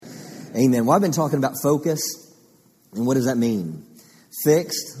Amen. Well, I've been talking about focus. And what does that mean?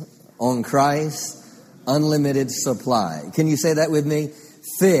 Fixed on Christ, unlimited supply. Can you say that with me?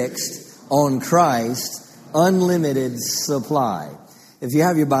 Fixed on Christ, unlimited supply. If you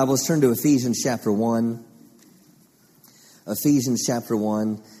have your Bibles, turn to Ephesians chapter 1. Ephesians chapter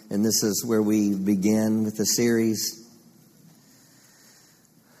 1. And this is where we begin with the series.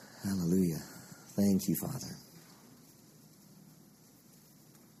 Hallelujah. Thank you, Father.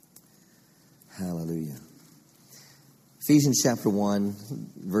 Hallelujah. Ephesians chapter 1,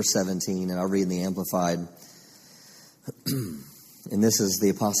 verse 17, and I'll read in the Amplified. And this is the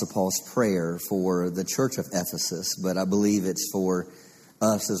Apostle Paul's prayer for the church of Ephesus, but I believe it's for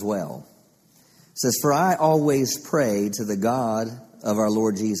us as well. It says, "For I always pray to the God of our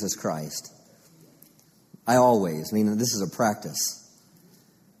Lord Jesus Christ." I always, meaning this is a practice.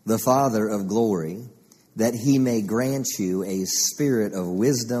 "The Father of glory, that he may grant you a spirit of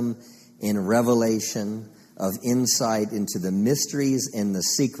wisdom and revelation, of insight into the mysteries and the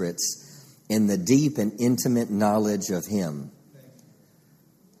secrets, and the deep and intimate knowledge of him."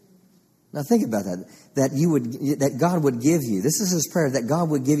 Now think about that. That God would give you, this is his prayer, that God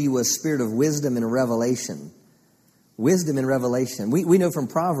would give you a spirit of wisdom and revelation. Wisdom and revelation. We know from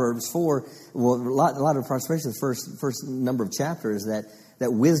Proverbs 4, well, a lot of Proverbs, the first number of chapters,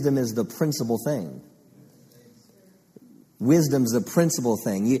 that wisdom is the principal thing. Wisdom's the principal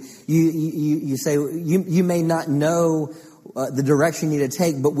thing. You say you may not know the direction you need to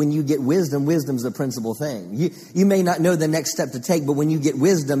take, but when you get wisdom, wisdom's the principal thing. You may not know the next step to take, but when you get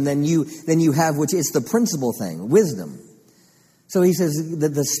wisdom, then you have it's the principal thing, wisdom. So he says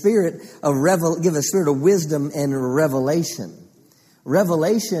that the spirit of give a spirit of wisdom and revelation.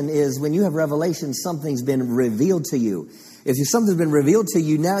 Revelation is when you have revelation, something's been revealed to you. If something's been revealed to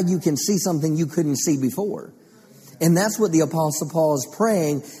you, now you can see something you couldn't see before. And that's what the Apostle Paul is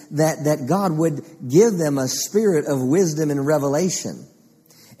praying, that God would give them a spirit of wisdom and revelation.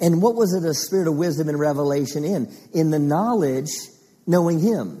 And what was it a spirit of wisdom and revelation in? In the knowledge, knowing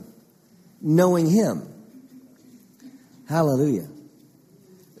him. Knowing him. Hallelujah.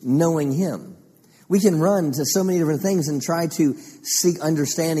 Knowing him. We can run to so many different things and try to seek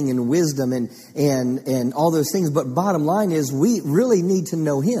understanding and wisdom and all those things. But bottom line is we really need to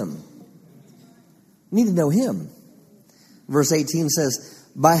know him. We need to know him. Verse 18 says,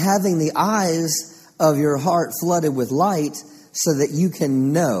 "By having the eyes of your heart flooded with light, so that you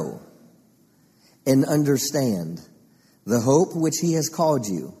can know and understand the hope which he has called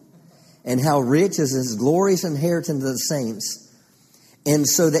you, and how rich is his glorious inheritance of the saints, and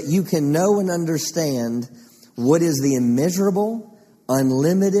so that you can know and understand what is the immeasurable,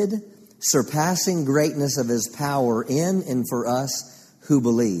 unlimited, surpassing greatness of his power in and for us who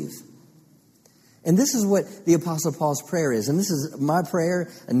believe." And this is what the Apostle Paul's prayer is. And this is my prayer,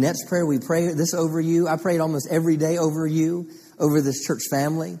 Annette's prayer. We pray this over you. I pray it almost every day over you, over this church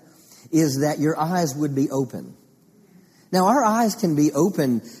family, is that your eyes would be open. Now, our eyes can be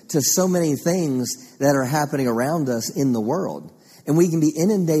open to so many things that are happening around us in the world. And we can be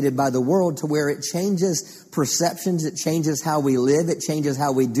inundated by the world to where it changes perceptions, it changes how we live, it changes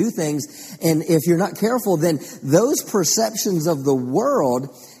how we do things. And if you're not careful, then those perceptions of the world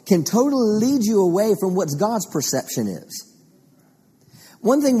can totally lead you away from what God's perception is.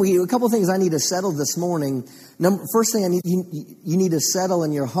 A couple of things I need to settle this morning. First thing you need to settle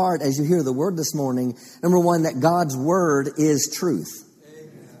in your heart as you hear the word this morning. Number one, that God's word is truth.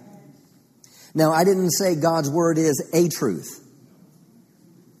 Amen. Now, I didn't say God's word is a truth.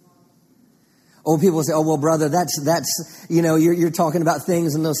 Oh, people say, "Oh, well, brother, that's you're talking about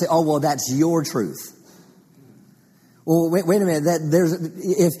things," and they'll say, "Oh, well, that's your truth." Well, wait a minute.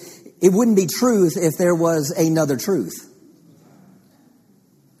 If it wouldn't be truth if there was another truth.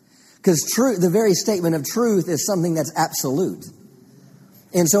 Because the very statement of truth is something that's absolute.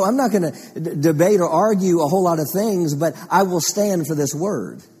 And so I'm not going to debate or argue a whole lot of things, but I will stand for this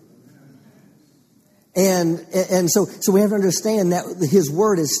word. And so we have to understand that his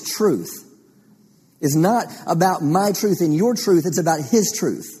word is truth. It's not about my truth and your truth. It's about his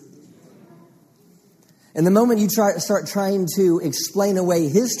truth. And the moment you start trying to explain away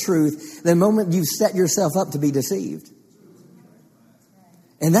his truth, the moment you've set yourself up to be deceived.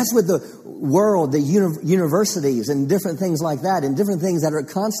 And that's what the world, the universities and different things like that, and different things that are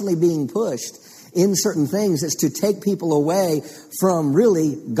constantly being pushed in certain things, is to take people away from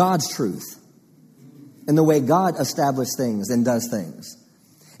really God's truth and the way God established things and does things.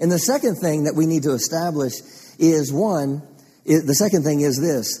 And the second thing that we need to establish is the second thing is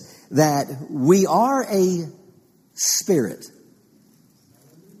this, that we are a spirit.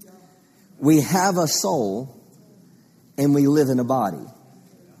 We have a soul and we live in a body.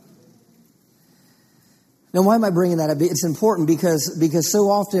 Now, why am I bringing that up? It's important because so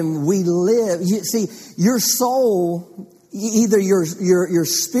often we live. Your soul, either your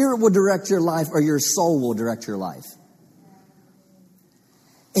spirit will direct your life or your soul will direct your life.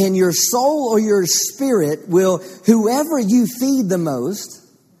 And your soul or your spirit will, whoever you feed the most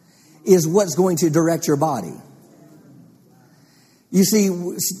is what's going to direct your body. You see,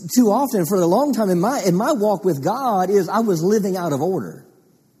 too often, for a long time in my walk with God, I was living out of order.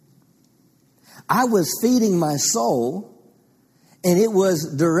 I was feeding my soul, and it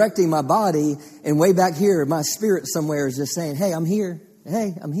was directing my body. And way back here, my spirit somewhere is just saying, "Hey, I'm here.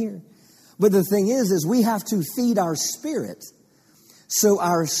 Hey, I'm here." But the thing is we have to feed our spirit. So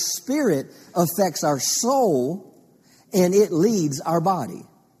our spirit affects our soul, and it leads our body.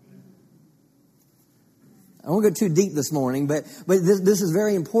 I won't go too deep this morning, but this is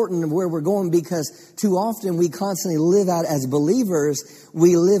very important of where we're going, because too often we constantly live out as believers.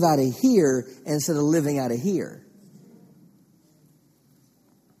 We live out of here instead of living out of here.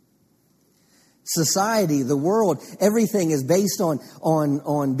 Society, the world, everything is based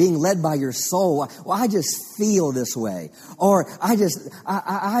on being led by your soul. Well, I just feel this way, or I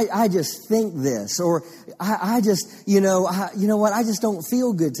just think this, or I just, you know what, I just don't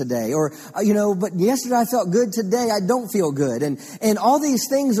feel good today, or but yesterday I felt good, today I don't feel good, and all these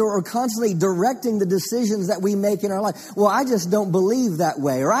things are constantly directing the decisions that we make in our life. Well, I just don't believe that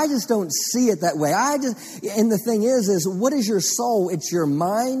way, or I just don't see it that way. And the thing is what is your soul? It's your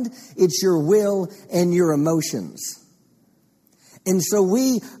mind, it's your will, and your emotions. And so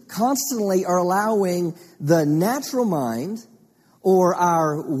we constantly are allowing the natural mind or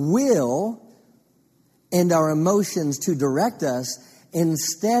our will and our emotions to direct us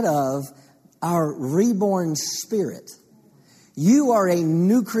instead of our reborn spirit. You are a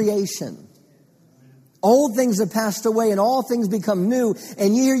new creation. Old things have passed away and all things become new.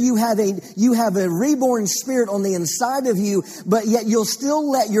 And here you have a reborn spirit on the inside of you, but yet you'll still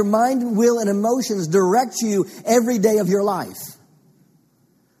let your mind, will, and emotions direct you every day of your life.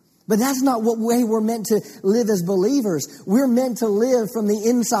 But that's not what way we're meant to live as believers. We're meant to live from the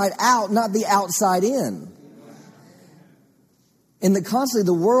inside out, not the outside in. And constantly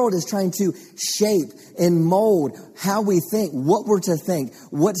the world is trying to shape and mold how we think, what we're to think,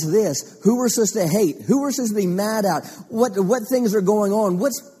 what's this, who we're supposed to hate, who we're supposed to be mad at, what things are going on,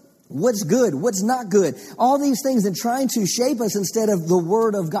 what's good, what's not good. All these things and trying to shape us instead of the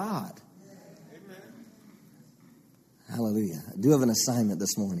Word of God. Amen. Hallelujah. I do have an assignment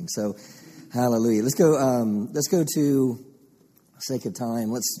this morning, so hallelujah. Let's go to, for the sake of time,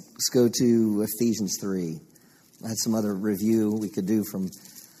 let's go to Ephesians 3. I had some other review we could do from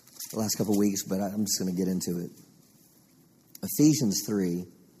the last couple of weeks, but I'm just going to get into it. Ephesians 3,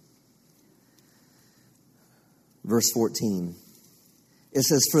 verse 14. It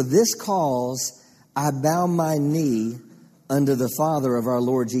says, "For this cause I bow my knee unto the Father of our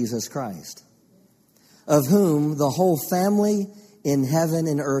Lord Jesus Christ, of whom the whole family in heaven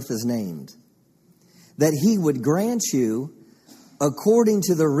and earth is named, that he would grant you, according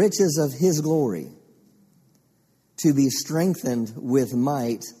to the riches of his glory, to be strengthened with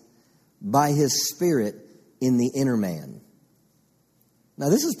might by his Spirit in the inner man." Now,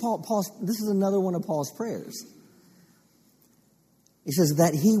 this is this is another one of Paul's prayers. He says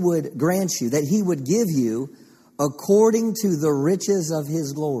that he would grant you, that he would give you according to the riches of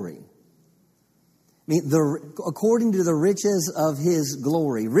his glory. I mean, according to the riches of his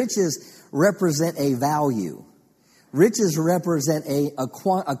glory. Riches represent a value. Riches represent a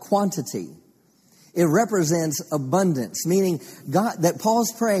quantity. It represents abundance, meaning God, that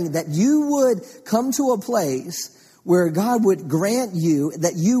Paul's praying that you would come to a place where God would grant you,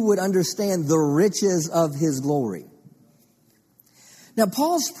 that you would understand the riches of his glory. Now,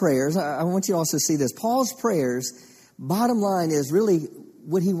 Paul's prayers, I want you to also see this. Paul's prayers, bottom line is really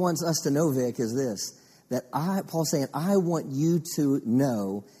what he wants us to know, Vic, is this. Paul's saying, I want you to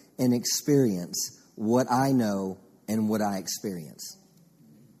know and experience what I know and what I experience.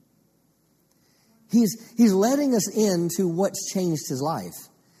 He's letting us into what's changed his life.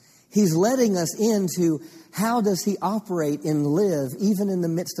 He's letting us into how does he operate and live even in the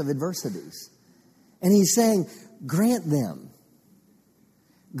midst of adversities. And he's saying, grant them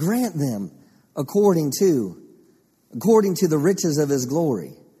according to the riches of his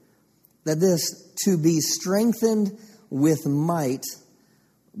glory. That this, to be strengthened with might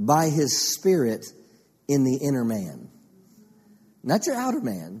by his Spirit in the inner man. Not your outer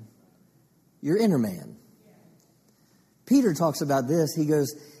man. Your inner man. Peter talks about this. He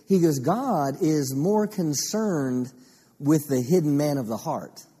goes, God is more concerned with the hidden man of the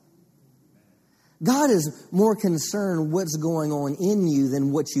heart. God is more concerned what's going on in you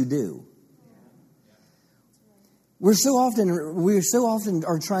than what you do. we're so often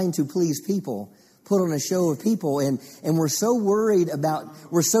are trying to please people, put on a show of people, and we're so worried about,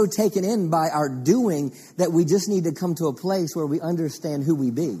 we're so taken in by our doing that we just need to come to a place where we understand who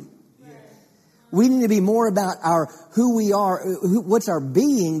we be. We need to be more about who we are, what's our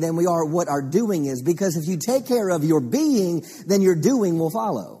being than we are what our doing is. Because if you take care of your being, then your doing will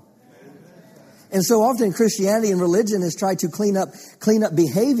follow. And so often Christianity and religion has tried to clean up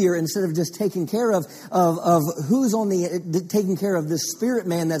behavior instead of just taking care of who's taking care of this spirit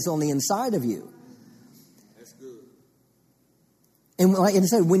man that's on the inside of you. And like I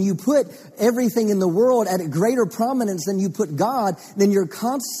said, when you put everything in the world at a greater prominence than you put God, then you're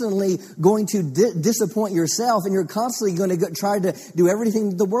constantly going to disappoint yourself, and you're constantly going to try to do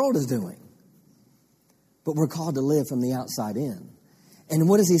everything the world is doing. But we're called to live from the outside in. And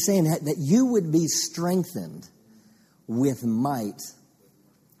what is he saying? That you would be strengthened with might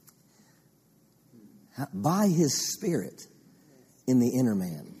by his Spirit in the inner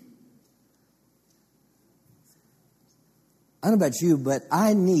man. I don't know about you, but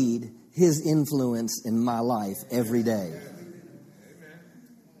I need his influence in my life every day.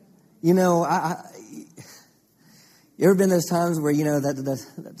 You know, you ever been those times where, you know, that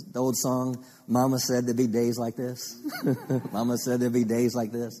the old song, Mama said there'd be days like this? Mama said there'd be days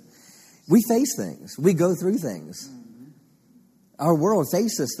like this. We face things. We go through things. Our world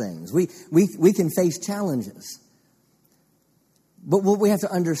faces things. We can face challenges. But what we have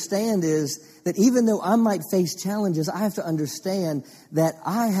to understand is that even though I might face challenges, I have to understand that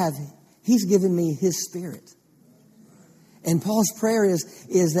he's given me his Spirit. And Paul's prayer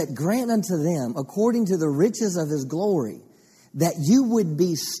is that grant unto them, according to the riches of his glory, that you would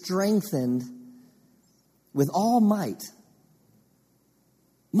be strengthened with all might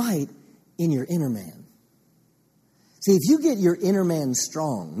in your inner man. See, if you get your inner man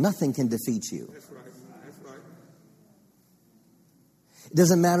strong, nothing can defeat you. It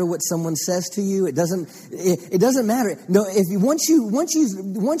doesn't matter what someone says to you. It doesn't matter. No, once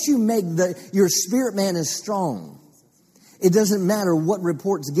you make your spirit man is strong, it doesn't matter what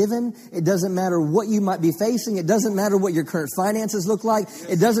report's given. It doesn't matter what you might be facing. It doesn't matter what your current finances look like.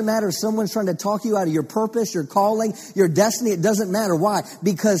 It doesn't matter if someone's trying to talk you out of your purpose, your calling, your destiny. It doesn't matter. Why?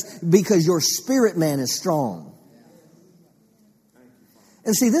 Because your spirit man is strong.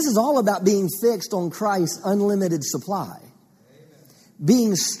 And see, this is all about being fixed on Christ's unlimited supply.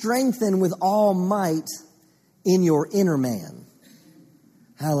 Being strengthened with all might in your inner man.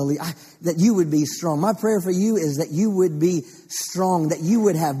 Hallelujah. That you would be strong. My prayer for you is that you would be strong, that you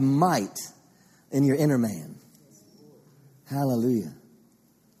would have might in your inner man. Hallelujah.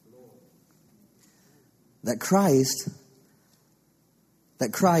 That Christ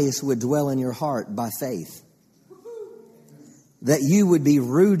would dwell in your heart by faith. That you would be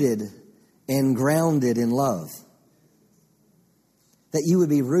rooted and grounded in love. That you would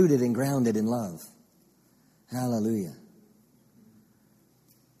be rooted and grounded in love. Hallelujah.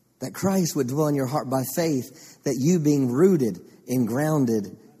 That Christ would dwell in your heart by faith, that you being rooted and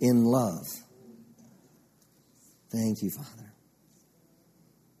grounded in love. Thank you, Father.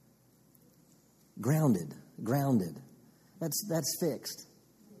 Grounded. That's fixed.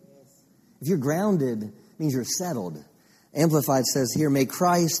 If you're grounded, it means you're settled. Amplified says here, may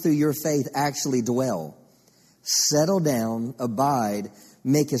Christ through your faith actually dwell. Settle down, abide,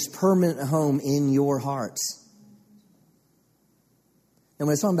 make his permanent home in your hearts. And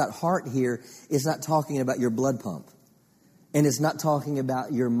when it's talking about heart here, it's not talking about your blood pump. And it's not talking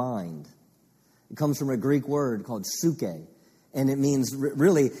about your mind. It comes from a Greek word called suke. And it means,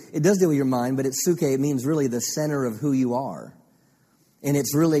 really, it does deal with your mind, but it's suke. It means really the center of who you are. And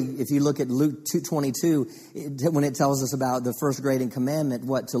it's really, if you look at Luke 2:22, when it tells us about the first great commandment,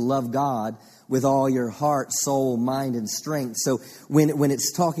 to love God with all your heart, soul, mind, and strength. So when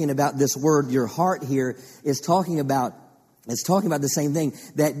it's talking about this word, your heart here, is talking about the same thing,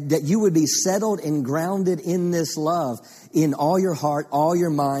 that you would be settled and grounded in this love in all your heart, all your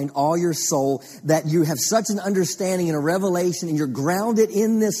mind, all your soul, that you have such an understanding and a revelation, and you're grounded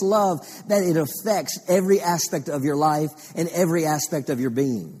in this love that it affects every aspect of your life and every aspect of your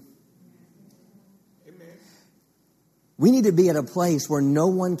being. Amen. We need to be at a place where no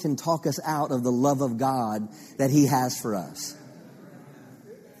one can talk us out of the love of God that he has for us.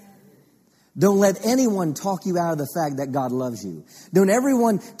 Don't let anyone talk you out of the fact that God loves you. Don't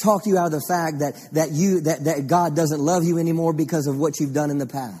everyone talk you out of the fact that God doesn't love you anymore because of what you've done in the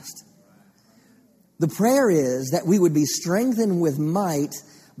past. The prayer is that we would be strengthened with might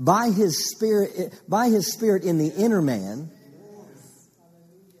by his Spirit in the inner man,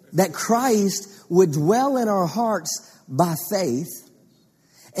 that Christ would dwell in our hearts by faith,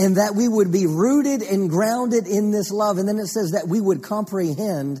 And that we would be rooted and grounded in this love. And then it says that we would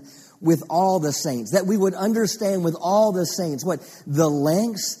comprehend with all the saints. That we would understand with all the saints what? The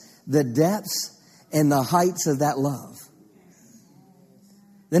lengths, the depths, and the heights of that love.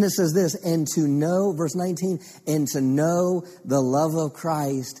 Then it says this, and to know, verse 19, and to know the love of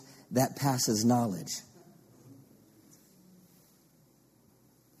Christ that passes knowledge.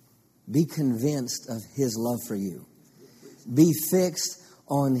 Be convinced of His love for you. Be fixed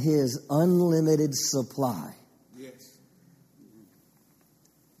on His unlimited supply. Yes.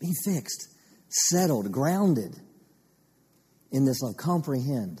 Be fixed, settled, grounded in this love.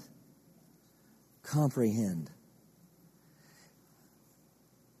 Comprehend. Comprehend.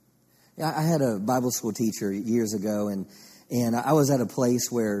 I had a Bible school teacher years ago, and I was at a place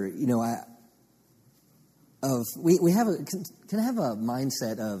where, you know, we have can have a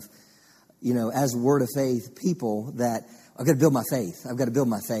mindset of, you know, as Word of Faith people that I've got to build my faith. I've got to build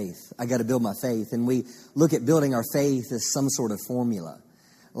my faith. I got to build my faith. And we look at building our faith as some sort of formula,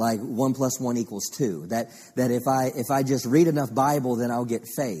 like 1 + 1 = 2. That if I just read enough Bible, then I'll get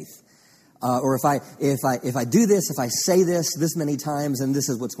faith. Or if I do this, if I say this many times, then this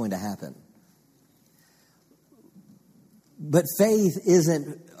is what's going to happen. But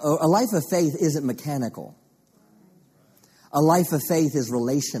a life of faith isn't mechanical. A life of faith is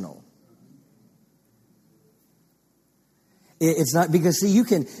relational. It's not because, see, you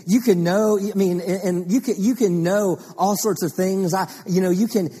can know, I mean, and you can know all sorts of things.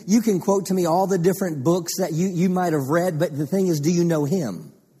 You can quote to me all the different books that you might have read, but the thing is, do you know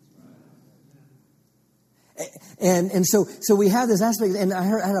Him? And so we have this aspect, and I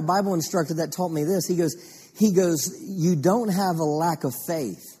had a Bible instructor that taught me this. He goes, you don't have a lack of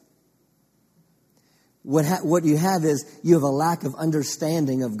faith. What you have is you have a lack of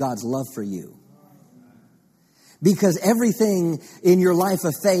understanding of God's love for you. Because everything in your life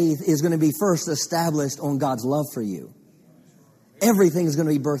of faith is going to be first established on God's love for you. Everything is going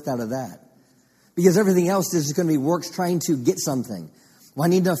to be birthed out of that. Because everything else is just going to be works trying to get something. Well, I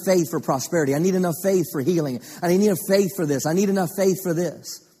need enough faith for prosperity. I need enough faith for healing. I need enough faith for this. I need enough faith for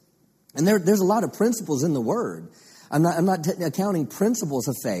this. And there's a lot of principles in the Word. I'm not accounting principles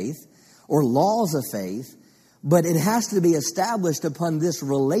of faith or laws of faith, but it has to be established upon this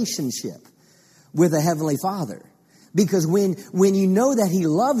relationship with a Heavenly Father. Because when you know that He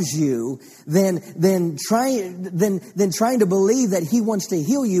loves you, then trying to believe that He wants to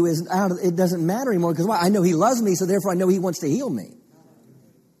heal you it doesn't matter anymore. Because why? I know He loves me, so therefore I know He wants to heal me.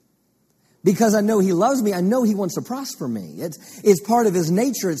 Because I know He loves me, I know He wants to prosper me. It's part of His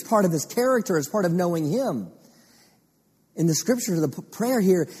nature, it's part of His character, it's part of knowing Him. In the Scripture, the prayer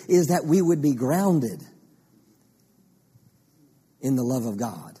here is that we would be grounded in the love of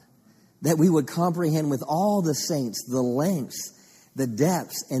God. That we would comprehend with all the saints the lengths, the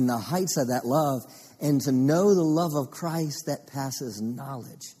depths, and the heights of that love, and to know the love of Christ that passes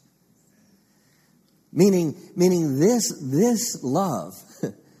knowledge. Meaning this love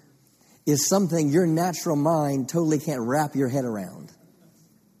is something your natural mind totally can't wrap your head around.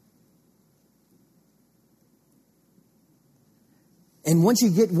 And once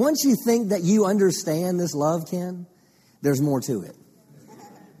you think that you understand this love, Ken, there's more to it.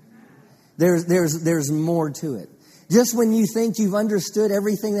 There's more to it. Just when you think you've understood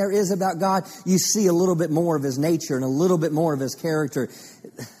everything there is about God, you see a little bit more of His nature and a little bit more of His character,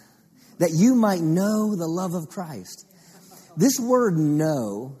 that you might know the love of Christ. This word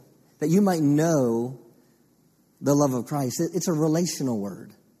know, that you might know the love of Christ, it's a relational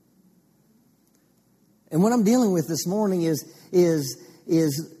word. And what I'm dealing with this morning is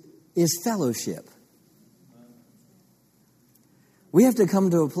fellowship. We have to come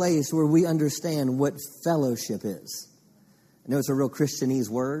to a place where we understand what fellowship is. I know it's a real Christianese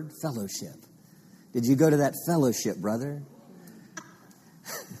word, fellowship. Did you go to that fellowship, brother?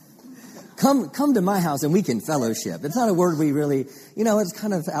 Come to my house and we can fellowship. It's not a word we really, it's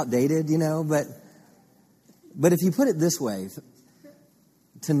kind of outdated, but if you put it this way,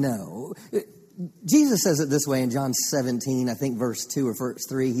 to know. Jesus says it this way in John 17, I think verse 2 or verse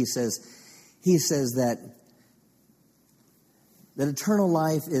 3. He says that eternal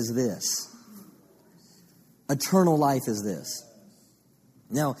life is this. Eternal life is this.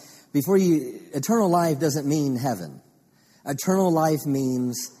 Now, eternal life doesn't mean heaven. Eternal life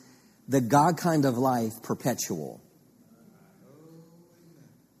means the God kind of life, perpetual.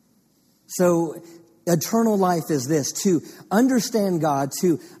 So, eternal life is this: to understand God,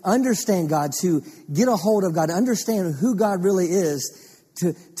 to get a hold of God, to understand who God really is,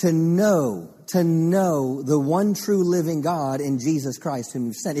 to know the one true living God in Jesus Christ whom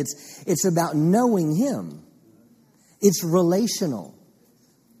He sent. It's about knowing Him. It's relational.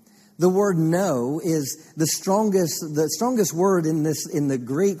 The word know is the strongest word in the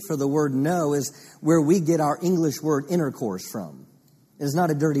Greek for the word know is where we get our English word intercourse from. It's not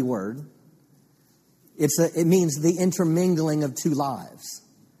a dirty word. It means the intermingling of two lives.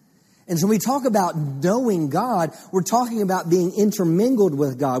 And so when we talk about knowing God, we're talking about being intermingled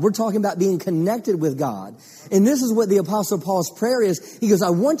with God. We're talking about being connected with God. And this is what the Apostle Paul's prayer is. He goes,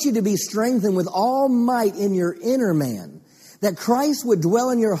 I want you to be strengthened with all might in your inner man, that Christ would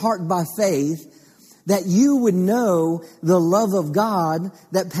dwell in your heart by faith, that you would know the love of God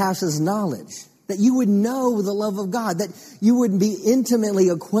that passes knowledge. That you would know the love of God. That you would be intimately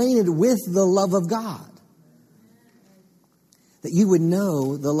acquainted with the love of God. That you would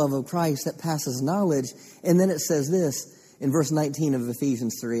know the love of Christ that passes knowledge. And then it says this in verse 19 of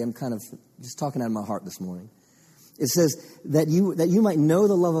Ephesians 3. I'm kind of just talking out of my heart this morning. It says that you might know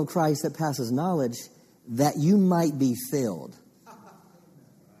the love of Christ that passes knowledge, that you might be filled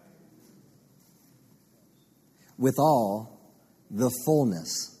with all the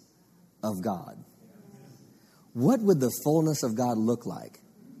fullness of God. What would the fullness of God look like?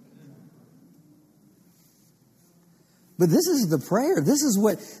 But this is the prayer. This is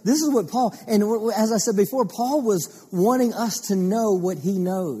what Paul, and as I said before, Paul was wanting us to know what he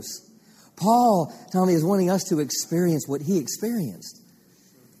knows. Paul, Tommy, is wanting us to experience what he experienced.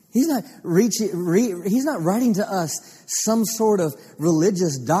 He's not writing to us some sort of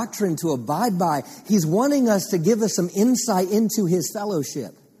religious doctrine to abide by. He's wanting us to give us some insight into his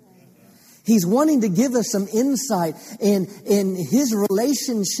fellowship. He's wanting to give us some insight in his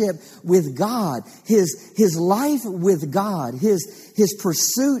relationship with God, his life with God, his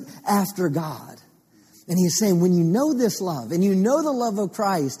pursuit after God. And he's saying, when you know this love and you know the love of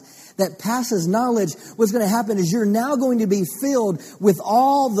Christ that passes knowledge, what's going to happen is you're now going to be filled with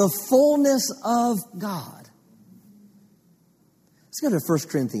all the fullness of God. Let's go to 1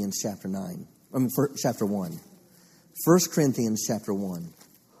 Corinthians chapter 1. 1 Corinthians chapter 1.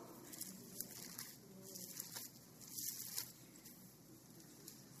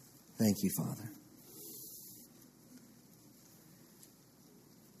 Thank you, Father.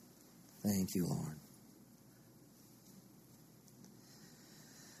 Thank you, Lord.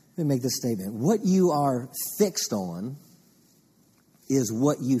 Let me make this statement. What you are fixed on is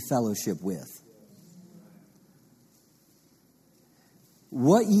what you fellowship with.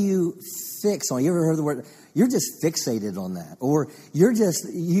 What you fix on. You ever heard the word? You're just fixated on that. Or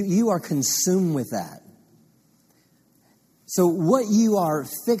you are consumed with that. So what you are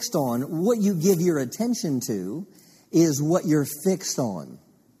fixed on, what you give your attention to, is what you're fixed on.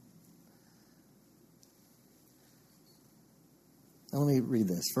 Now let me read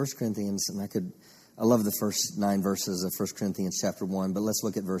this. 1 Corinthians, and I love the first 9 verses of 1 Corinthians chapter 1, but let's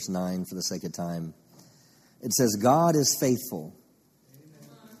look at verse 9 for the sake of time. It says, God is faithful,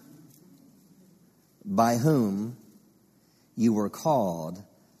 by whom you were called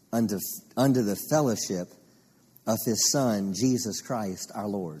unto the fellowship of his Son, Jesus Christ, our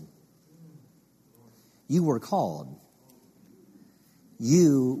Lord. You were called.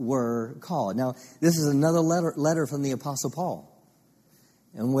 You were called. Now, this is another letter from the Apostle Paul.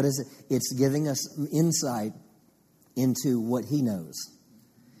 And what is it? It's giving us insight into what he knows,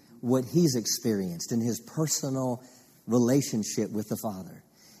 what he's experienced in his personal relationship with the Father,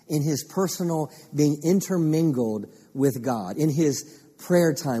 in his personal being intermingled with God, in his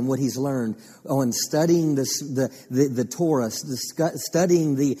prayer time, what he's learned on studying the Torah,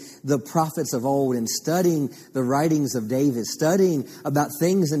 studying the prophets of old, and studying the writings of David, studying about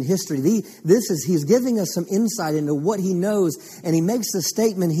things in history. He's giving us some insight into what he knows, and he makes the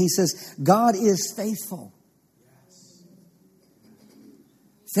statement. He says, God is faithful.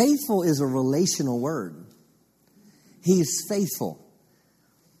 Faithful is a relational word. He's faithful.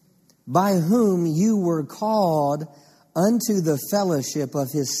 By whom you were called unto the fellowship of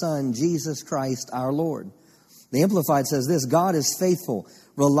his Son, Jesus Christ our Lord. The Amplified says this: God is faithful,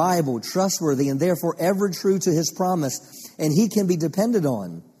 reliable, trustworthy, and therefore ever true to his promise, and he can be depended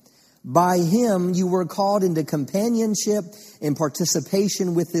on. By him you were called into companionship and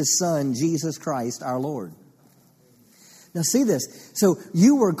participation with his Son, Jesus Christ our Lord. Now see this. So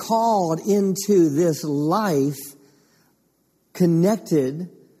you were called into this life connected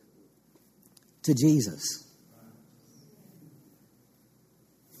to Jesus.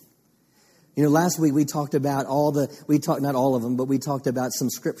 You know, last week we talked about not all of them, but we talked about some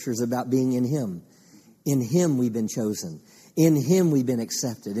scriptures about being in him. In him we've been chosen. In him we've been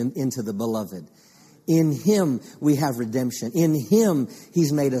accepted into the beloved. In him we have redemption. In him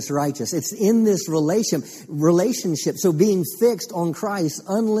he's made us righteous. It's in this relationship. So being fixed on Christ's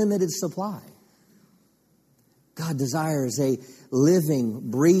unlimited supply. God desires a living,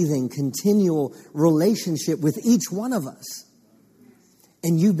 breathing, continual relationship with each one of us.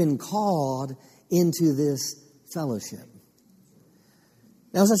 And you've been called into this fellowship.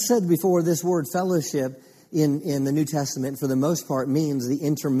 Now, as I said before, this word fellowship in the New Testament, for the most part, means the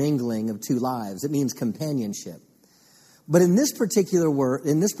intermingling of two lives. It means companionship. But in this particular word,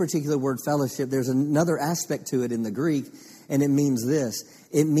 fellowship, there's another aspect to it in the Greek, and it means this.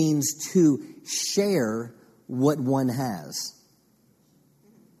 It means to share what one has.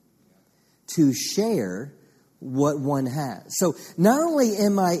 To share what one has. So not only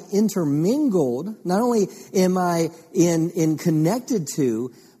am I intermingled, not only am I in connected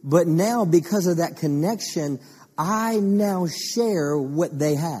to, but now because of that connection, I now share what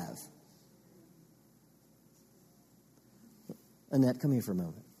they have. Annette, come here for a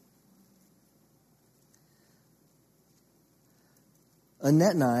moment.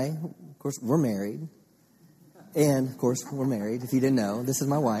 Annette and I, of course, we're married. And, of course, we're married. If you didn't know, this is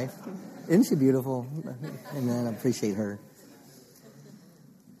my wife. Isn't she beautiful? Amen. I appreciate her.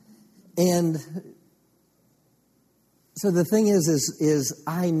 And so the thing is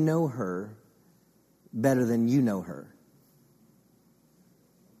I know her better than you know her.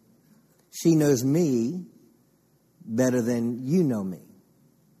 She knows me better than you know me.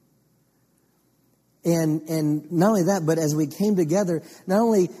 And not only that, but as we came together, not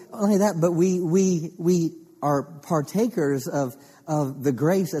only that, but we are partakers of the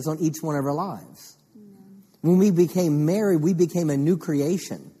grace that's on each one of our lives. Amen. When we became married, we became a new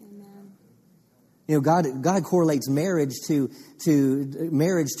creation. Amen. You know, God correlates marriage to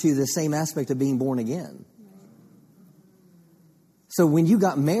the same aspect of being born again. So when you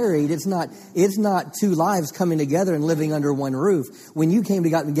got married, it's not two lives coming together and living under one roof. When you came to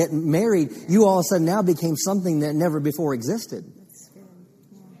God and get married, you all of a sudden now became something that never before existed. That's good.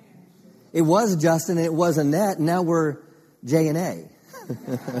 Yeah. It was Justin and it was Annette, and now we're J and A.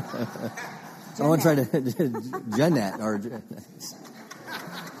 So I want to try to Jeanette or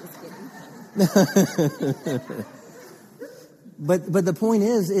but the point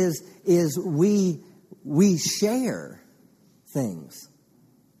is we share things.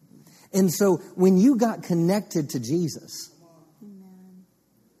 And so when you got connected to Jesus, amen,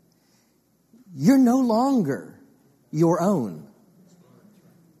 you're no longer your own.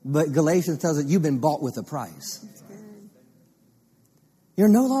 But Galatians tells us you've been bought with a price. You're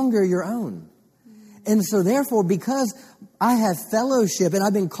no longer your own. And so therefore, because I have fellowship and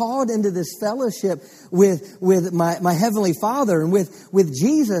I've been called into this fellowship with my Heavenly Father and with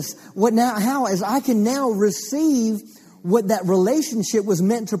Jesus, how is I can now receive what that relationship was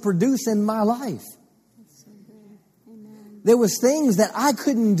meant to produce in my life. That's so good. Amen. There was things that I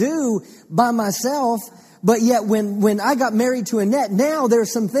couldn't do by myself, but yet when I got married to Annette, now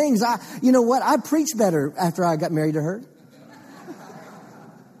there's some things I preach better after I got married to her.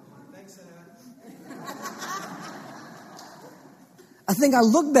 I think I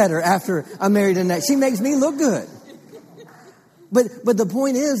look better after I married Annette. She makes me look good. But the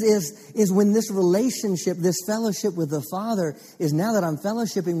point is when this relationship, this fellowship with the Father is now that I'm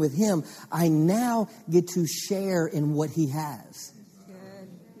fellowshipping with Him, I now get to share in what He has. Good.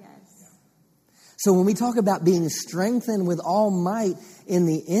 Yes. So when we talk about being strengthened with all might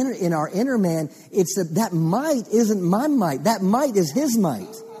in our inner man, it's that might isn't my might. That might is His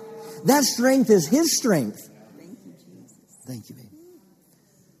might. That strength is His strength. Thank you, Jesus. Thank you, baby.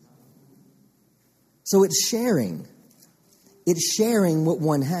 So it's sharing. It's sharing what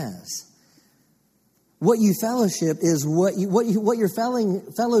one has. What you fellowship is what you're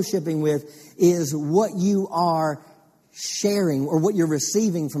fellowshipping with is what you are sharing or what you're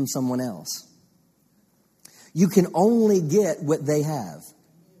receiving from someone else. You can only get what they have.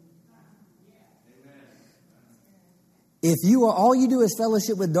 If all you do is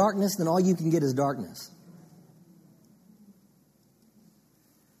fellowship with darkness, then all you can get is darkness.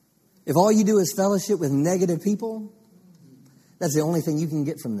 If all you do is fellowship with negative people, that's the only thing you can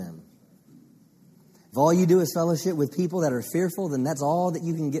get from them. If all you do is fellowship with people that are fearful, then that's all that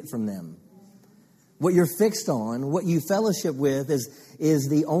you can get from them. What you're fixed on, what you fellowship with is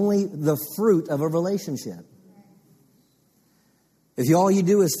the fruit of a relationship. If all you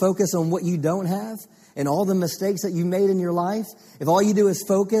do is focus on what you don't have and all the mistakes that you made in your life, if all you do is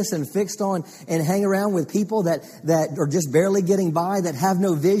focus and fixed on and hang around with people that are just barely getting by, that have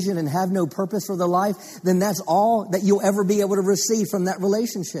no vision and have no purpose for their life, then that's all that you'll ever be able to receive from that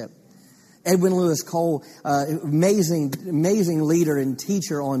relationship. Edwin Lewis Cole, amazing leader and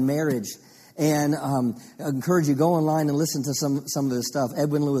teacher on marriage. And I encourage you, go online and listen to some of his stuff,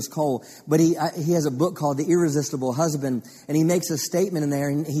 Edwin Lewis Cole. But he has a book called The Irresistible Husband, and he makes a statement in there,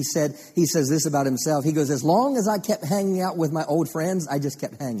 and he says this about himself. He goes, as long as I kept hanging out with my old friends, I just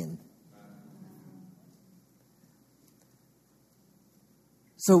kept hanging.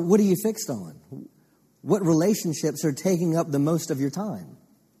 So what are you fixed on? What relationships are taking up the most of your time?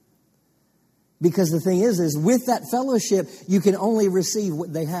 Because the thing is with that fellowship, you can only receive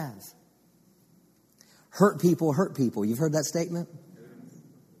what they have. Hurt people hurt people. You've heard that statement?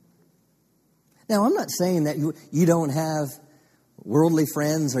 Now, I'm not saying that you don't have worldly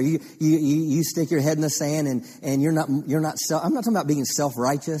friends, or you stick your head in the sand and you're not. I'm not talking about being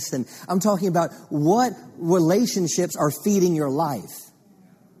self-righteous, and I'm talking about what relationships are feeding your life.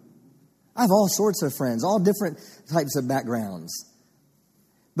 I have all sorts of friends, all different types of backgrounds.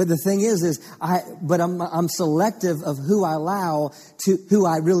 But the thing I'm selective of who I allow to, who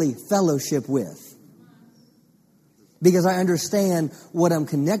I really fellowship with. Because I understand what I'm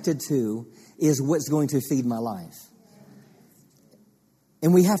connected to is what's going to feed my life.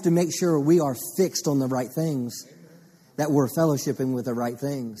 And we have to make sure we are fixed on the right things, that we're fellowshipping with the right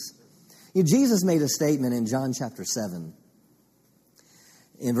things. Jesus made a statement in John chapter 7.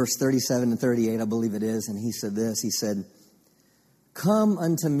 In verse 37 and 38, I believe it is, and he said this. He said, come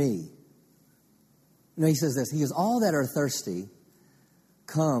unto me. No, he says this. He goes, all that are thirsty,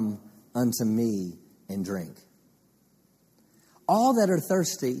 come unto me and drink. All that are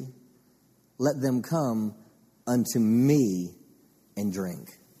thirsty, let them come unto me and drink.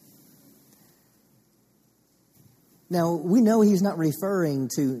 Now, we know he's not referring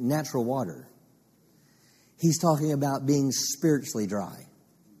to natural water. He's talking about being spiritually dry.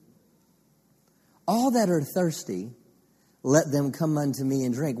 All that are thirsty, let them come unto me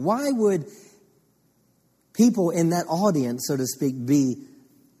and drink. Why would people in that audience, so to speak, be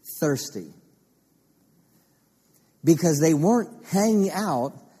thirsty? Because they weren't hanging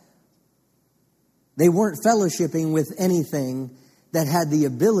out, they weren't fellowshipping with anything that had the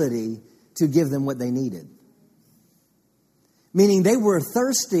ability to give them what they needed. Meaning they were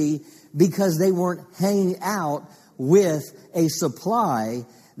thirsty because they weren't hanging out with a supply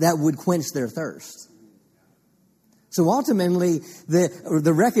that would quench their thirst. So ultimately,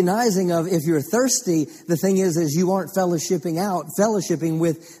 the recognizing of if you're thirsty, the thing is you aren't fellowshipping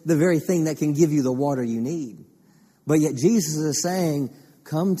with the very thing that can give you the water you need. But yet Jesus is saying,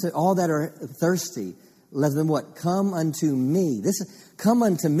 come to all that are thirsty, let them what? Come unto me. Come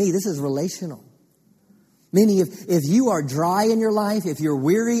unto me. This is relational. Meaning if you are dry in your life, if you're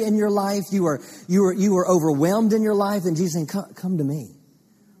weary in your life, you are overwhelmed in your life, then Jesus is saying, come to me.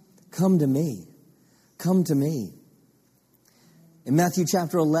 Come to me. Come to me. In Matthew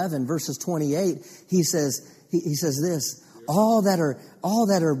chapter 11, verses 28, he says this, all that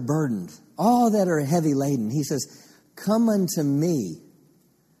are burdened, all that are heavy laden, he says, come unto me,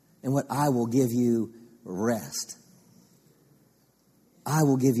 and what I will give you rest. I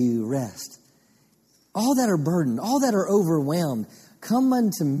will give you rest. All that are burdened, all that are overwhelmed, come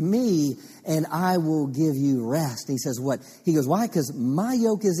unto me, and I will give you rest. He says what? He goes, why? Because my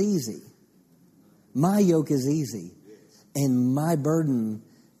yoke is easy. My yoke is easy. And my burden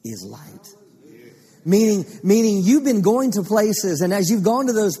is light. Meaning you've been going to places, and as you've gone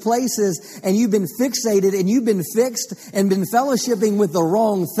to those places and you've been fixated and you've been fixed and been fellowshipping with the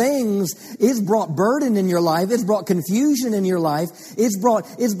wrong things, it's brought burden in your life. It's brought confusion in your life. It's brought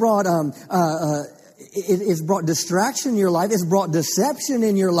distraction in your life. It's brought deception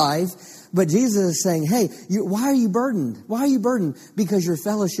in your life. But Jesus is saying, hey, why are you burdened? Why are you burdened? Because you're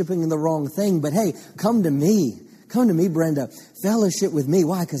fellowshipping in the wrong thing. But hey, come to me. Come to me, Brenda. Fellowship with me.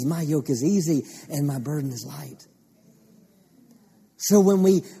 Why? Because my yoke is easy and my burden is light. So when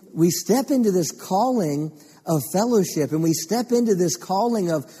we step into this calling of fellowship and we step into this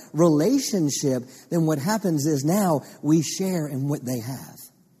calling of relationship, then what happens is now we share in what they have.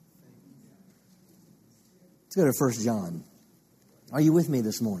 Let's go to 1 John. Are you with me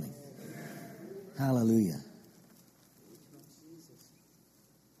this morning? Hallelujah.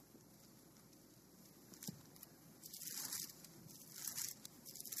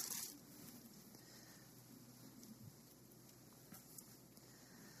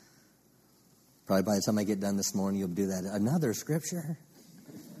 Probably by the time I get done this morning, you'll do that. Another scripture?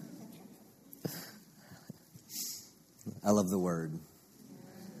 I love the word.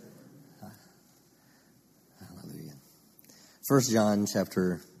 Hallelujah. 1 John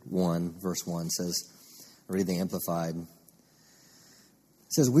chapter 1, verse 1 says, I read the Amplified. It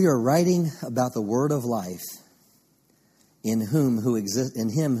says, we are writing about the word of life in him who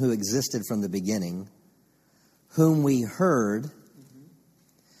existed from the beginning, whom we heard,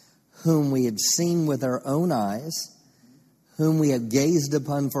 whom we have seen with our own eyes, whom we have gazed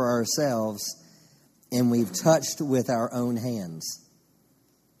upon for ourselves, and we've touched with our own hands.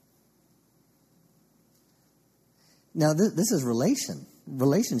 Now, this is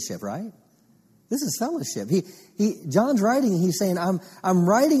relationship, right? This is fellowship. John's writing, he's saying, I'm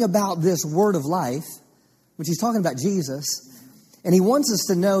writing about this word of life, which he's talking about Jesus, and he wants us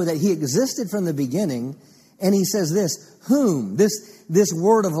to know that he existed from the beginning, and he says this, whom, this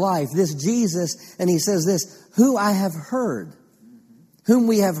word of life, this Jesus, and he says this, who I have heard, whom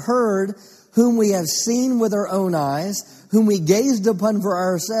we have heard, whom we have seen with our own eyes, whom we gazed upon for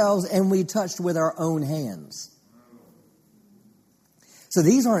ourselves, and we touched with our own hands. So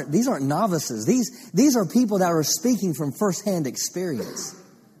these aren't novices. These are people that are speaking from firsthand experience.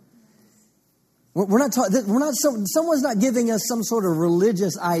 Someone's not giving us some sort of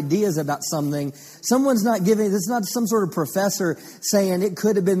religious ideas about something. It's not some sort of professor saying it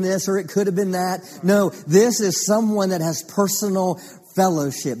could have been this or it could have been that. No, this is someone that has personal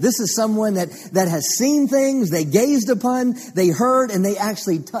fellowship. This is someone that has seen things, they gazed upon, they heard, and they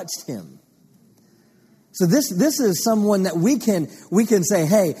actually touched him. So this is someone that we can say,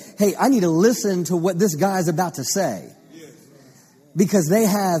 hey, I need to listen to what this guy's about to say. Because they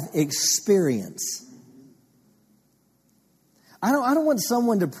have experience. I don't want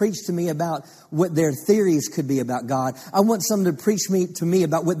someone to preach to me about what their theories could be about God. I want someone to preach to me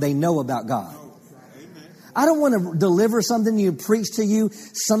about what they know about God. I don't want to deliver something to you, preach to you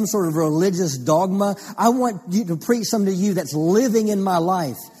some sort of religious dogma. I want you to preach something to you that's living in my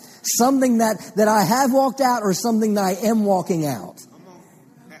life. Something that I have walked out or something that I am walking out.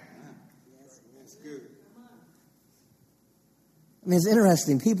 I mean, it's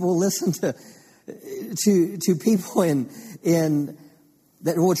interesting. People listen to people in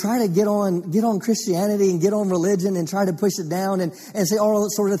that will try to get on Christianity and get on religion and try to push it down and say all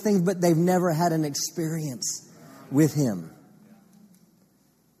those sort of things, but they've never had an experience with him.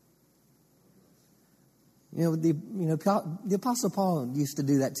 The Apostle Paul used to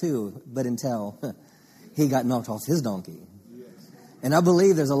do that too, but until he got knocked off his donkey. And I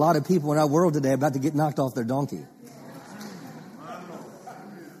believe there's a lot of people in our world today about to get knocked off their donkey.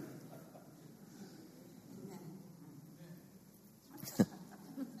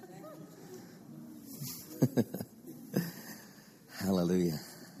 Hallelujah.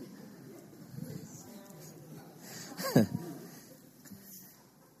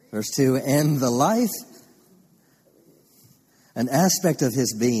 Verse 2, and the life, an aspect of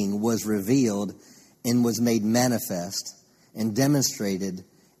his being, was revealed and was made manifest and demonstrated,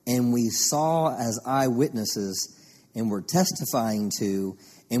 and we saw as eyewitnesses and were testifying to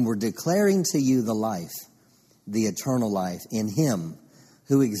and were declaring to you the life, the eternal life in him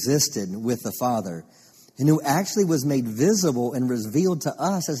who existed with the Father and who actually was made visible and revealed to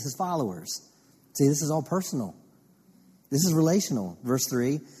us as his followers. See, this is all personal. This is relational. Verse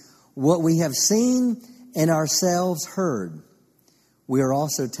 3, what we have seen and ourselves heard, we are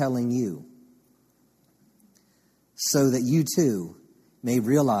also telling you, so that you too may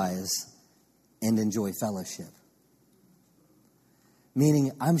realize and enjoy fellowship.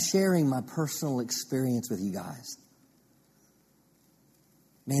 Meaning, I'm sharing my personal experience with you guys.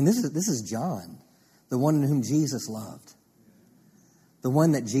 Man, this is John, the one in whom Jesus loved. The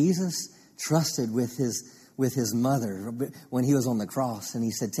one that Jesus trusted with his mother when he was on the cross, and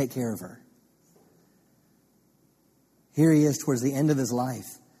he said, take care of her. Here he is towards the end of his life.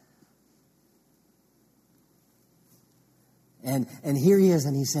 And here he is,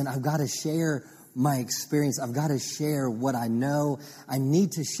 and he's saying, I've got to share my experience. I've got to share what I know. I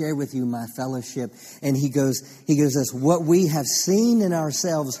need to share with you my fellowship. And he goes this, what we have seen and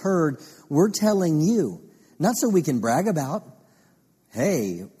ourselves heard, we're telling you. Not so we can brag about.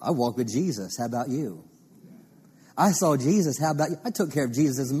 Hey, I walked with Jesus. How about you? I saw Jesus. How about you? I took care of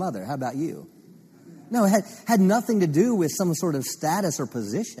Jesus' mother. How about you? No, it had nothing to do with some sort of status or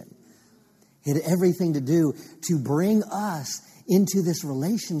position. It had everything to do to bring us into this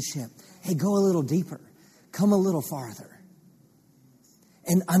relationship. Hey, go a little deeper. Come a little farther.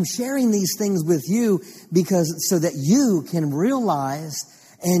 And I'm sharing these things with you because so that you can realize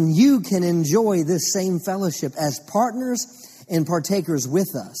and you can enjoy this same fellowship as partners and partakers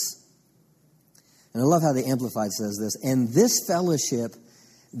with us. And I love how the Amplified says this. And this fellowship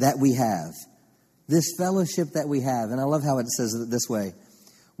that we have, and I love how it says it this way,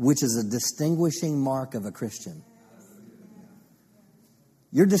 which is a distinguishing mark of a Christian.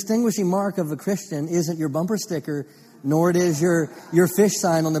 Your distinguishing mark of a Christian isn't your bumper sticker, nor it is your fish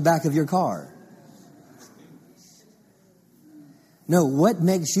sign on the back of your car. No, what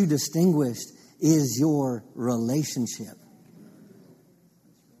makes you distinguished is your relationship.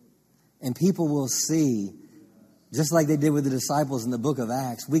 And people will see, just like they did with the disciples in the book of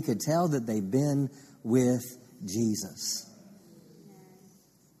Acts, we could tell that they've been with Jesus.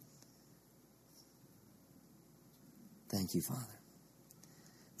 Thank you, Father.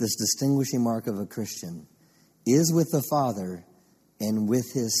 This distinguishing mark of a Christian is with the Father and with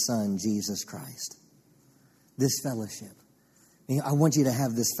His Son, Jesus Christ. This fellowship. I want you to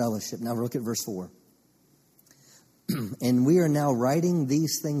have this fellowship. Now look at verse 4. And we are now writing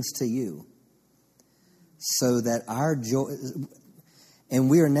these things to you so that our joy... And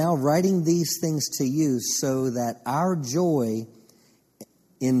we are now writing these things to you so that our joy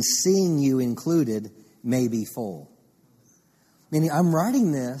in seeing you included may be full. Meaning, I'm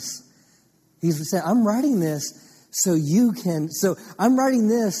writing this. He's saying, I'm writing this so you can. So I'm writing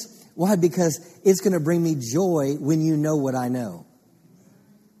this. Why? Because it's going to bring me joy when you know what I know.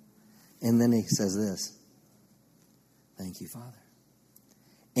 And then he says this. Thank you, Father.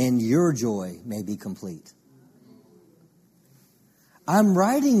 And your joy may be complete. I'm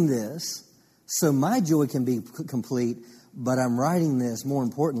writing this so my joy can be complete, but I'm writing this, more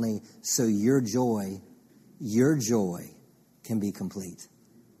importantly, so your joy can be complete.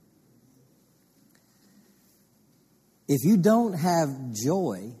 If you don't have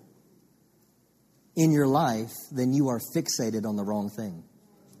joy in your life, then you are fixated on the wrong thing.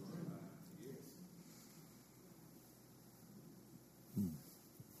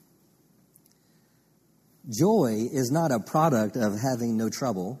 Joy is not a product of having no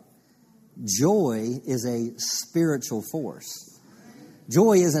trouble. Joy is a spiritual force.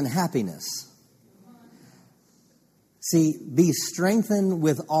 Joy isn't happiness. See, be strengthened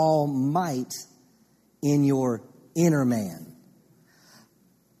with all might in your inner man.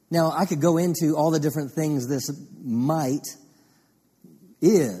 Now, I could go into all the different things this might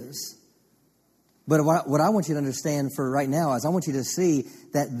is, but what I want you to understand for right now is I want you to see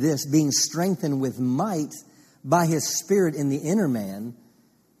that this being strengthened with might by His Spirit in the inner man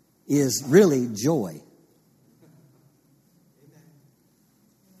is really joy.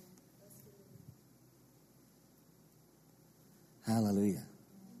 Hallelujah.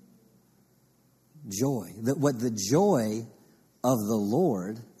 Joy. What the joy of the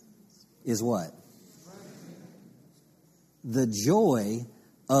Lord is what? The joy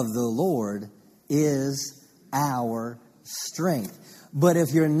of the Lord is our strength. But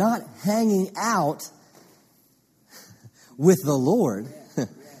if you're not hanging out with the Lord,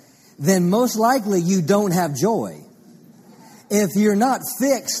 then most likely you don't have joy. If you're not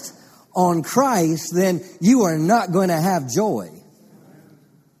fixed on Christ, then you are not going to have joy.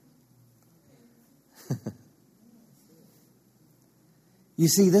 You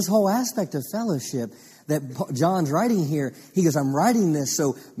see, this whole aspect of fellowship that John's writing here, he goes, I'm writing this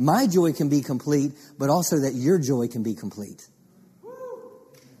so my joy can be complete, but also that your joy can be complete.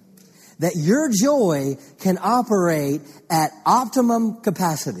 That your joy can operate at optimum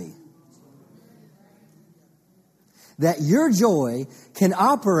capacity. That your joy can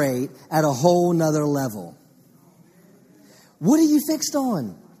operate at a whole nother level. What are you fixed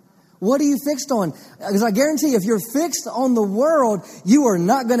on? What are you fixed on? Because I guarantee you, if you're fixed on the world, you are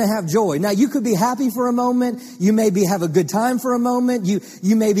not going to have joy. Now, you could be happy for a moment. You may have a good time for a moment.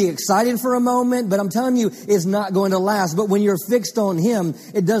 You may be excited for a moment. But I'm telling you, it's not going to last. But when you're fixed on Him,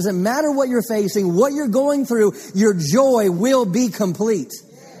 it doesn't matter what you're facing, what you're going through, your joy will be complete.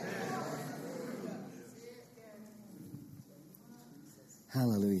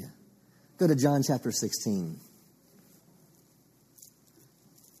 Hallelujah. Go to John chapter 16.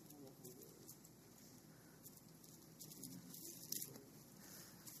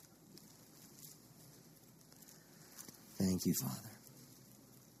 Thank you, Father.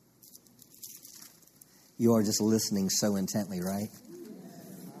 You are just listening so intently, right?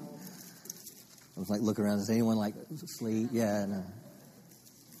 I was like, look around. Is anyone like asleep? Yeah, no.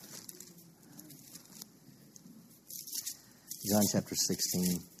 John chapter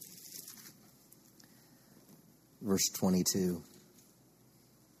 16, verse 22.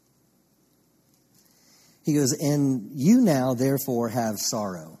 He goes, and you now therefore have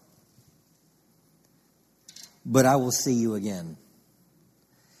sorrow, but I will see you again.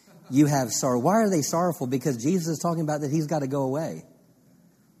 You have sorrow. Why are they sorrowful? Because Jesus is talking about that He's got to go away.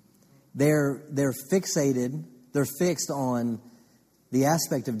 They're fixated. They're fixed on the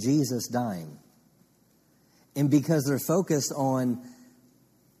aspect of Jesus dying. And because they're focused on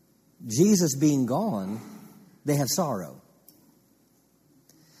Jesus being gone, they have sorrow.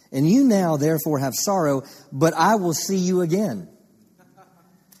 And you now therefore have sorrow, but I will see you again.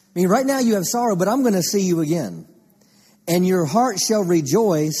 I mean, right now you have sorrow, but I'm going to see you again. And your heart shall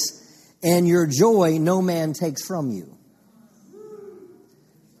rejoice, and your joy no man takes from you.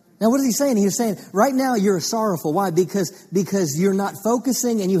 Now, what is he saying? He's saying, right now you're sorrowful. Why? Because you're not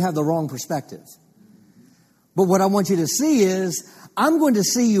focusing and you have the wrong perspective. But what I want you to see is, I'm going to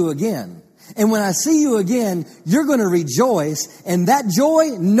see you again. And when I see you again, you're going to rejoice. And that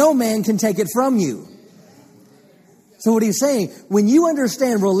joy, no man can take it from you. So what he's saying, when you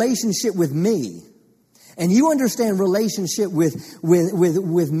understand relationship with me, and you understand relationship with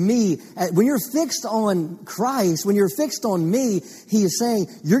me, when you're fixed on Christ, when you're fixed on me, he is saying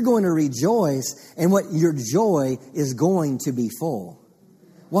you're going to rejoice, and what your joy is going to be full.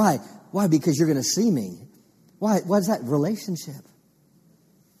 Why? Why? Because you're going to see me. Why? What is that? Relationship.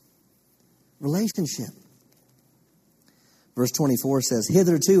 Relationship. Verse 24 says,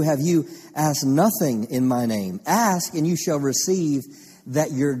 hitherto have you asked nothing in my name. Ask and you shall receive,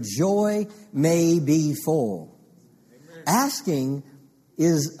 that your joy may be full. Amen. Asking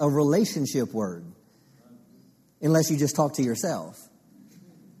is a relationship word. Unless you just talk to yourself.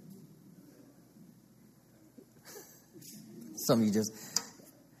 Some of you just...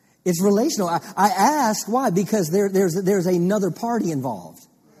 It's relational. I ask, why? Because there's another party involved.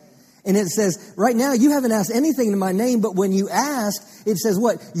 And it says, right now, you haven't asked anything in my name, but when you ask, it says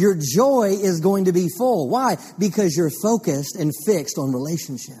what? Your joy is going to be full. Why? Because you're focused and fixed on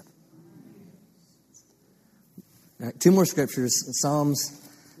relationship. All right, 2 more scriptures, Psalms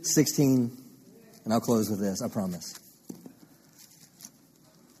 16, and I'll close with this, I promise.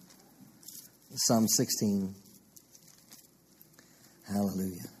 Psalm 16.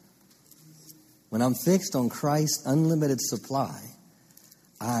 Hallelujah. When I'm fixed on Christ's unlimited supply,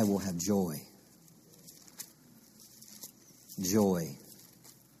 I will have joy. Joy.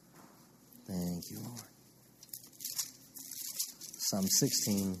 Thank you, Lord. Psalm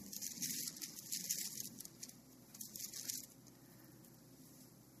 16.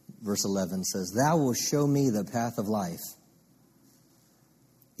 Verse 11 says, Thou wilt show me the path of life.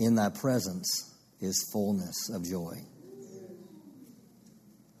 In thy presence is fullness of joy.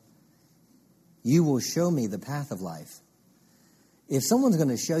 You will show me the path of life. If someone's going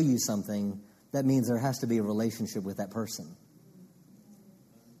to show you something, that means there has to be a relationship with that person.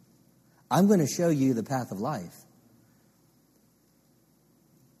 I'm going to show you the path of life.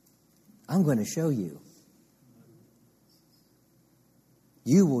 I'm going to show you.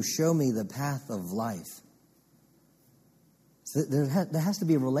 You will show me the path of life. So there has to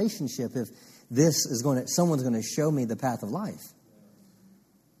be a relationship if someone's going to show me the path of life.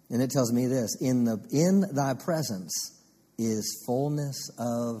 And it tells me this, in thy presence is fullness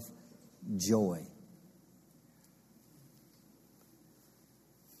of joy.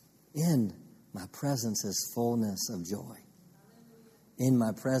 In my presence is fullness of joy. In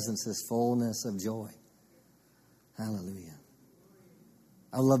my presence is fullness of joy. Hallelujah.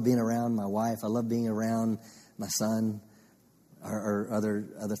 I love being around my wife. I love being around my son, our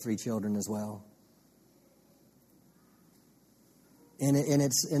other 3 children as well. And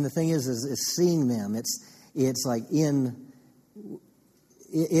the thing is seeing them. It's like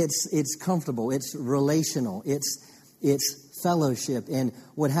it's comfortable. It's relational. It's fellowship. And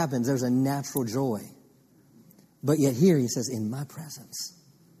what happens? There's a natural joy. But yet here he says, in my presence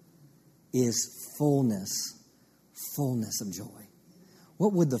is fullness of joy.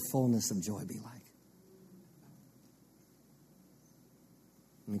 What would the fullness of joy be like?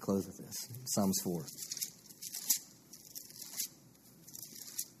 Let me close with this. Psalms 4.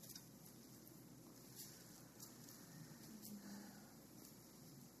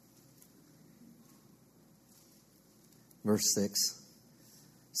 Verse 6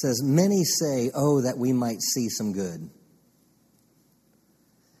 says, Many say, oh, that we might see some good.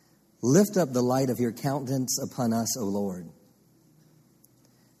 Lift up the light of your countenance upon us, O Lord.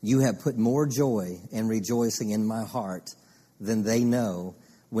 You have put more joy and rejoicing in my heart than they know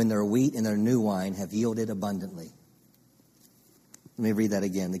when their wheat and their new wine have yielded abundantly. Let me read that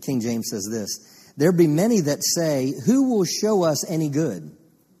again. The King James says this, There be many that say, who will show us any good?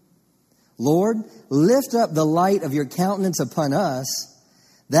 Lord, lift up the light of your countenance upon us.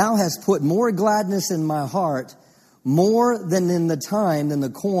 Thou hast put more gladness in my heart, more than in the time than the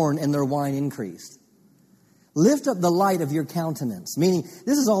corn and their wine increased. Lift up the light of your countenance. Meaning,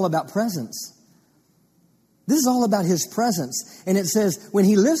 this is all about presence. This is all about his presence. And it says, when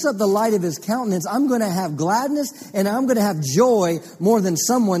he lifts up the light of his countenance, I'm going to have gladness and I'm going to have joy more than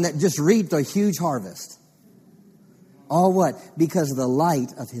someone that just reaped a huge harvest. All what? Because of the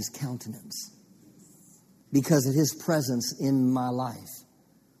light of his countenance. Because of his presence in my life.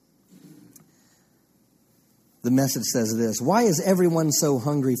 The Message says this, why is everyone so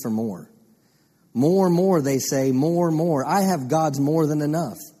hungry for more? More and more, they say, more and more. I have God's more than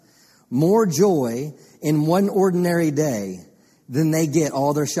enough. More joy in one ordinary day then they get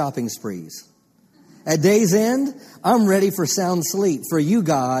all their shopping sprees. At day's end, I'm ready for sound sleep, for you,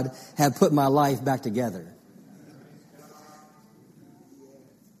 God, have put my life back together.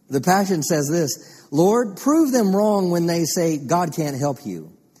 The Passion says this, Lord, prove them wrong when they say God can't help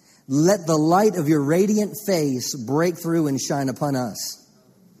you. Let the light of your radiant face break through and shine upon us.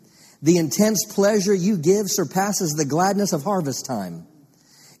 The intense pleasure you give surpasses the gladness of harvest time,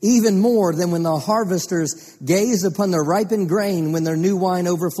 even more than when the harvesters gaze upon the ripened grain when their new wine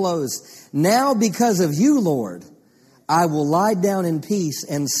overflows. Now, because of you, Lord, I will lie down in peace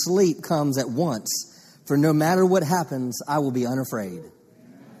and sleep comes at once. For no matter what happens, I will be unafraid.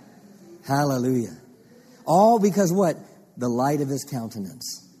 Hallelujah. All because what? The light of his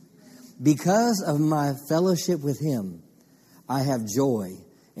countenance. Because of my fellowship with him, I have joy,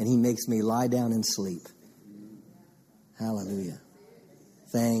 and he makes me lie down and sleep. Hallelujah.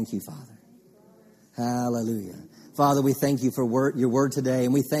 Thank you, Father. Hallelujah. Father, we thank you for your word today,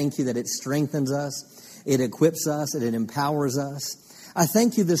 and we thank you that it strengthens us, it equips us, and it empowers us. I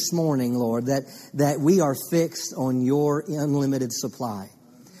thank you this morning, Lord, that we are fixed on your unlimited supply.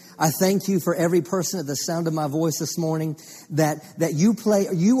 I thank you for every person at the sound of my voice this morning, that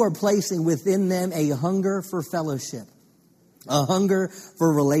you are placing within them a hunger for fellowship, a hunger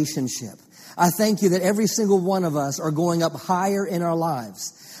for relationship. I thank you that every single one of us are going up higher in our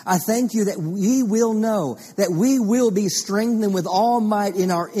lives. I thank you that we will know that we will be strengthened with all might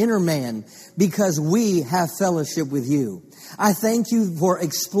in our inner man because we have fellowship with you. I thank you for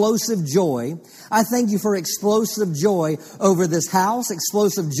explosive joy. I thank you for explosive joy over this house,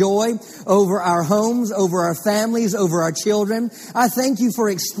 explosive joy over our homes, over our families, over our children. I thank you for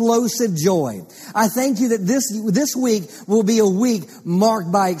explosive joy. I thank you that this week will be a week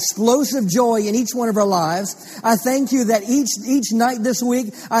marked by explosive joy in each one of our lives. I thank you that each night this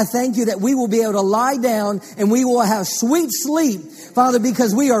week, I thank you that we will be able to lie down and we will have sweet sleep, Father,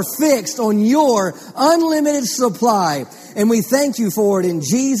 because we are fixed on your unlimited supply. And we thank you for it in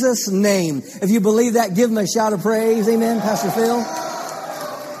Jesus' name. If you believe that, give him a shout of praise. Amen, Pastor Phil.